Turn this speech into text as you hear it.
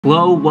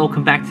Hello,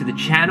 welcome back to the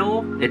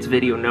channel. It's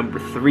video number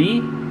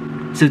 3.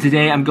 So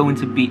today I'm going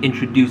to be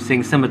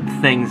introducing some of the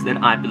things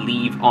that I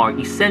believe are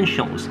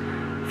essentials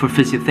for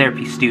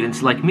physiotherapy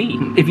students like me.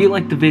 If you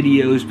like the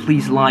videos,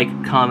 please like,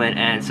 comment,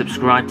 and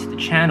subscribe to the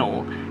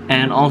channel.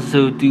 And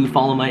also do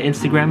follow my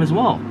Instagram as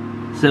well.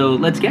 So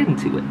let's get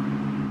into it.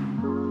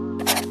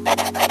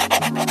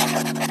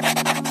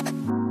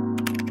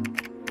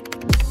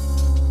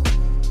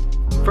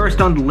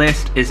 First on the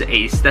list is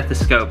a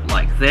stethoscope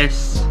like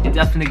this. You're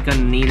definitely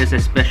gonna need this,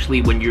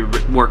 especially when you're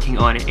working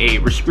on a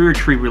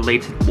respiratory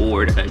related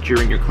ward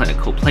during your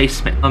clinical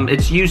placement.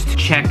 It's used to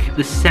check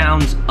the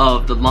sounds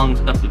of the lungs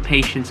of the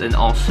patients and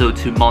also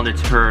to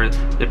monitor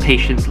the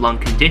patient's lung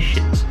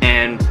conditions.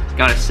 And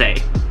gotta say,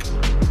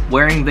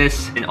 wearing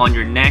this on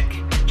your neck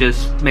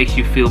just makes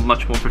you feel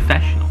much more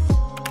professional.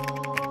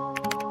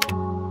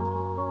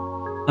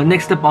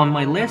 Next up on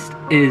my list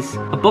is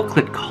a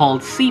booklet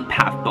called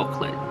CPAP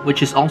booklet,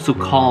 which is also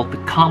called the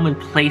Common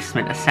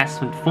Placement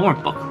Assessment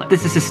Form booklet.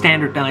 This is a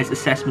standardized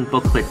assessment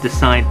booklet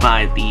designed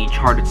by the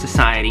Chartered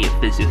Society of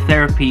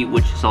Physiotherapy,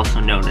 which is also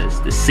known as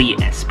the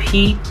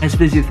CSP. As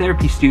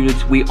physiotherapy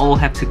students, we all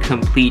have to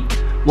complete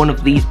one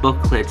of these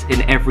booklets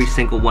in every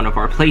single one of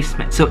our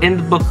placements. So in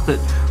the booklet,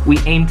 we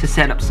aim to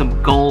set up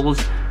some goals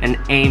and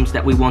aims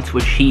that we want to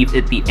achieve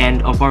at the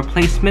end of our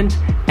placement,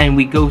 and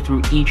we go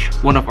through each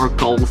one of our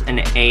goals and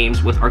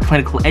aims with our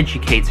clinical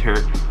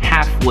educator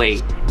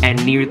halfway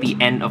and near the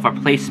end of our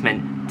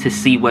placement to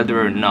see whether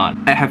or not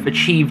I have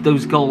achieved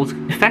those goals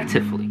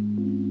effectively.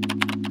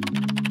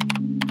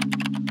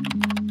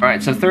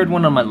 Alright, so third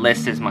one on my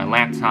list is my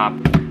laptop.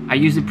 I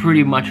use it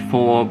pretty much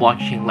for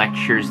watching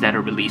lectures that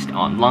are released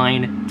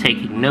online,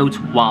 taking notes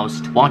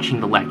whilst watching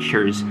the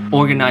lectures,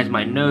 organize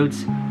my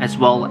notes, as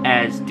well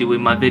as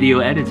doing my video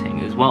editing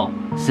as well.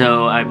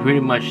 So I pretty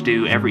much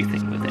do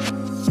everything with it.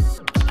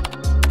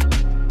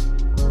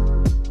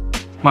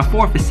 My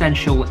fourth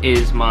essential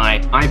is my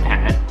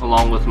iPad,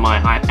 along with my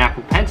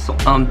Apple Pencil.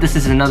 This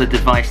is another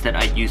device that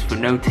I use for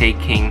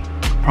note-taking.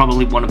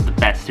 Probably one of the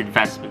best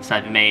investments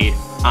I've made.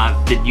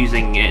 I've been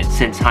using it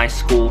since high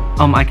school.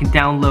 I can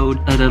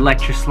download the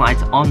lecture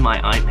slides on my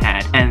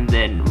iPad and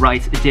then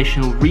write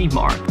additional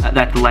remarks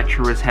that the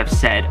lecturers have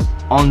said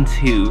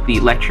onto the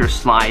lecture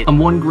slide.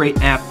 One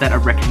great app that I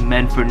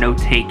recommend for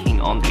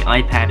note-taking on the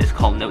iPad is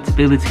called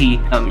Notability.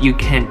 You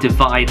can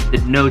divide the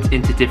notes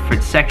into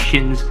different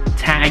sections,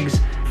 tags,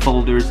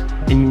 folders,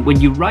 and when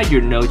you write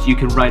your notes, you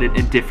can write it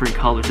in different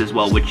colors as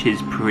well, which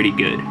is pretty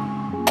good.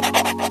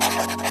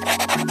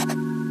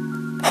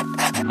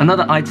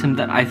 Another item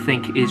that I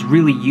think is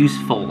really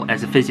useful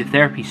as a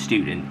physiotherapy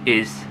student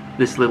is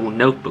this little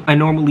notebook. I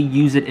normally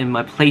use it in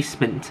my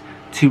placement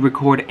to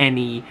record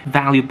any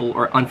valuable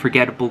or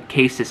unforgettable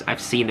cases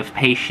I've seen of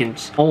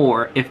patients,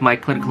 or if my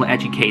clinical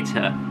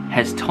educator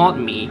has taught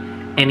me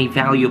any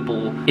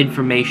valuable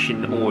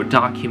information or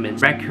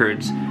documents,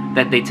 records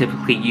that they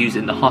typically use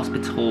in the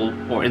hospital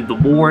or in the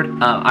ward,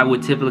 I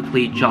would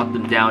typically jot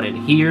them down in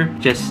here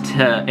just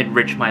to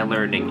enrich my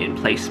learning in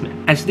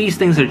placement. As these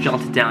things are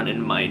jotted down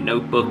in my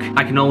notebook,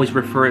 I can always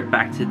refer it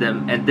back to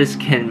them, and this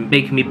can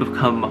make me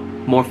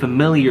become more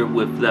familiar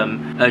with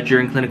them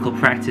during clinical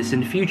practice in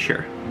the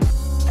future.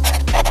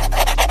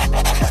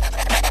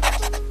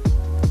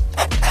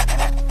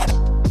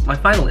 My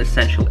final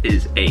essential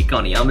is a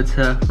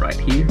goniometer right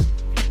here.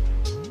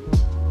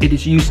 It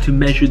is used to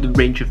measure the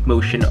range of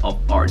motion of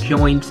our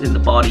joints in the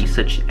body,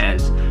 such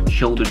as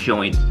shoulder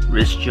joint,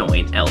 wrist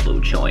joint,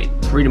 elbow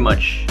joint, pretty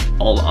much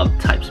all other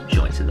types of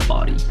joints in the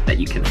body that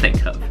you can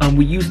think of.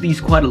 We use these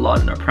quite a lot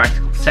in our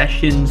practical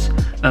sessions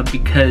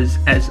because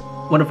as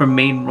one of our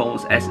main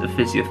roles as a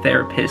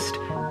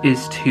physiotherapist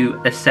is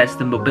to assess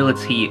the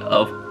mobility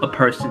of a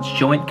person's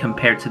joint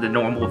compared to the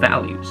normal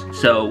values.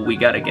 So we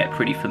gotta get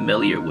pretty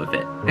familiar with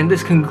it. And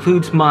this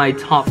concludes my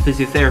top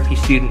physiotherapy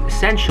student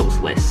essentials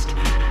list.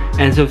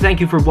 And so thank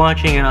you for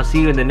watching, and I'll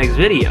see you in the next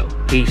video.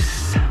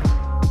 Peace.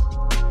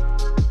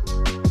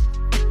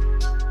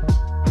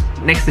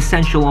 Next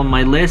essential on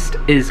my list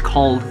is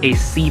called a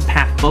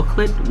CPAP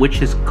booklet,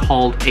 which is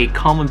called a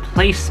Common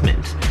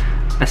Placement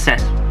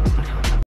Assessment